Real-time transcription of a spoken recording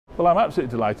Well, I'm absolutely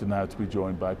delighted now to be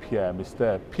joined by Pierre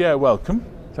Meystre. Pierre, welcome.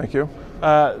 Thank you.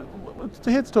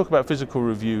 Here to talk about physical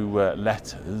review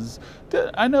letters.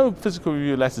 I know physical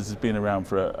review letters has been around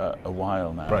for a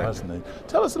while now, Right. hasn't it?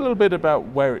 Tell us a little bit about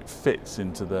where it fits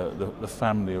into the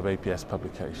family of APS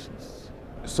publications.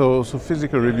 So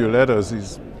physical review letters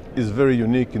is very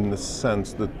unique in the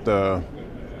sense that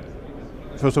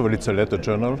first of all, it's a letter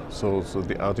journal, so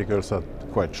the articles are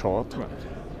quite short, Right.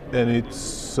 and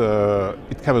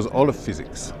it covers all of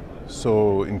physics.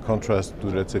 So in contrast to,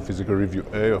 let's say, physical review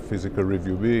A or physical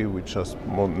review B, which are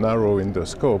more narrow in the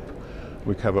scope,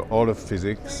 we cover all of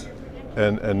physics,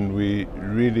 and we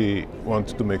really want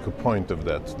to make a point of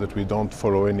that we don't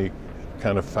follow any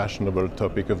kind of fashionable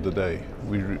topic of the day.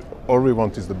 All we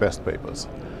want is the best papers,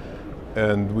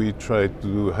 and we try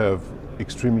to have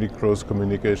extremely close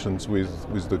communications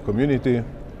with the community.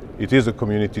 It is a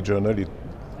community journal.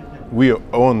 We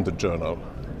own the journal,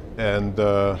 and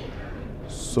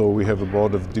so we have a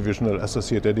board of divisional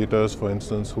associate editors, for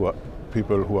instance, who are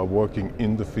people who are working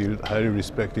in the field, highly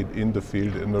respected in the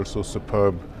field, and also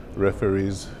superb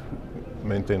referees,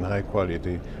 maintain high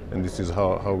quality, and this is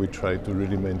how we try to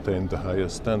really maintain the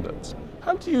highest standards.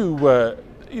 How do you,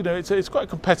 you know, it's quite a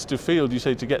competitive field, you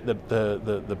say, to get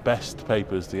the best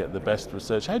papers, to get the best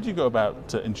research. How do you go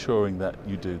about ensuring that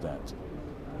you do that?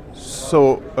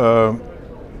 So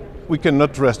we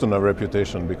cannot rest on our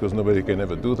reputation because nobody can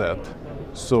ever do that.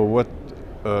 So what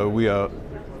we are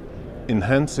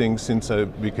enhancing since I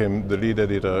became the lead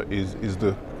editor is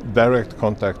the direct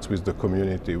contacts with the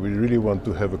community. We really want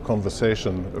to have a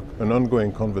conversation, an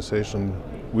ongoing conversation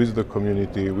with the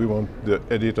community. We want the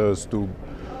editors to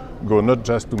go not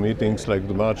just to meetings like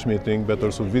the March meeting, but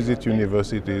also visit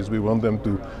universities. We want them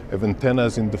to have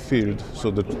antennas in the field so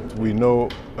that we know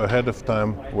ahead of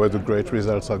time where the great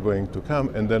results are going to come,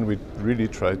 and then we really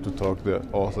try to talk the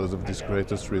authors of these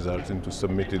greatest results into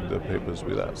submitting the papers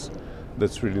with us.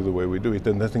 That's really the way we do it,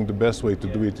 and I think the best way to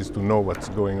do it is to know what's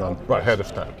going on ahead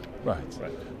of time. Right.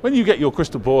 When you get your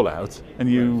crystal ball out and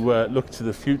you look to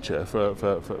the future for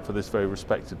this very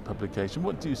respected publication,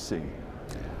 what do you see?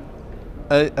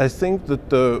 I think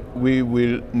that we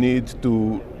will need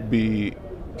to be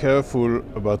careful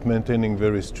about maintaining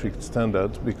very strict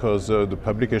standards because the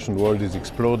publication world is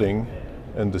exploding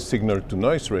and the signal to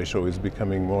noise ratio is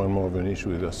becoming more and more of an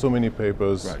issue. There are so many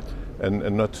papers, right.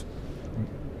 and not,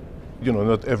 you know,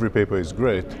 not every paper is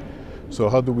great. So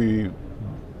how do we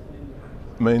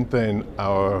maintain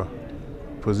our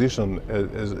position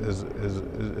as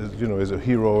you know, as a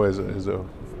hero, as a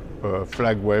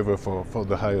flag waver for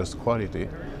the highest quality?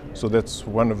 So that's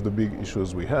one of the big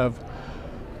issues we have,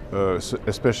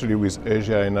 especially with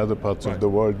Asia and other parts of the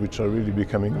world, which are really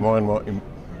becoming more and more,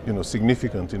 you know,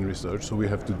 significant in research. So we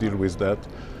have to deal with that.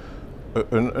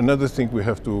 Another thing we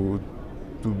have to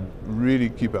really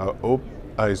keep our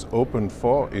eyes open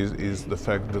for is the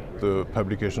fact that the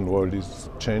publication world is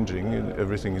changing and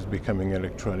everything is becoming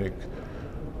electronic.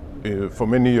 For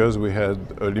many years we had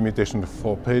a limitation of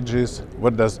 4 pages.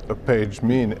 What does a page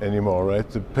mean anymore, right?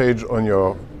 The page on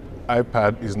your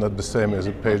iPad is not the same as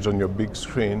a page on your big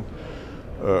screen.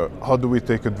 How do we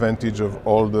take advantage of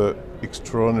all the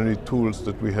extraordinary tools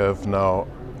that we have now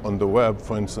on the web?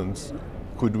 For instance,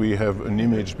 could we have an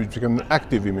image which becomes an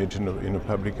active image in a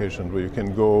publication where you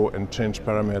can go and change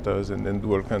parameters and then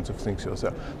do all kinds of things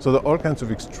yourself? So there are all kinds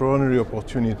of extraordinary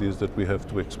opportunities that we have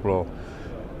to explore,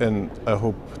 and I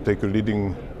hope take a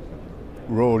leading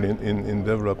role in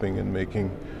developing and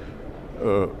making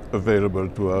available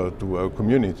to our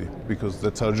community, because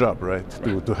that's our job, right?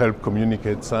 To help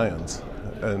communicate science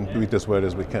and do it as well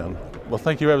as we can. Well,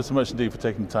 thank you ever so much indeed for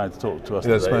taking the time to talk to us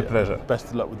today. It's my pleasure. Best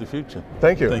of luck with the future.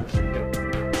 Thank you. Thank you.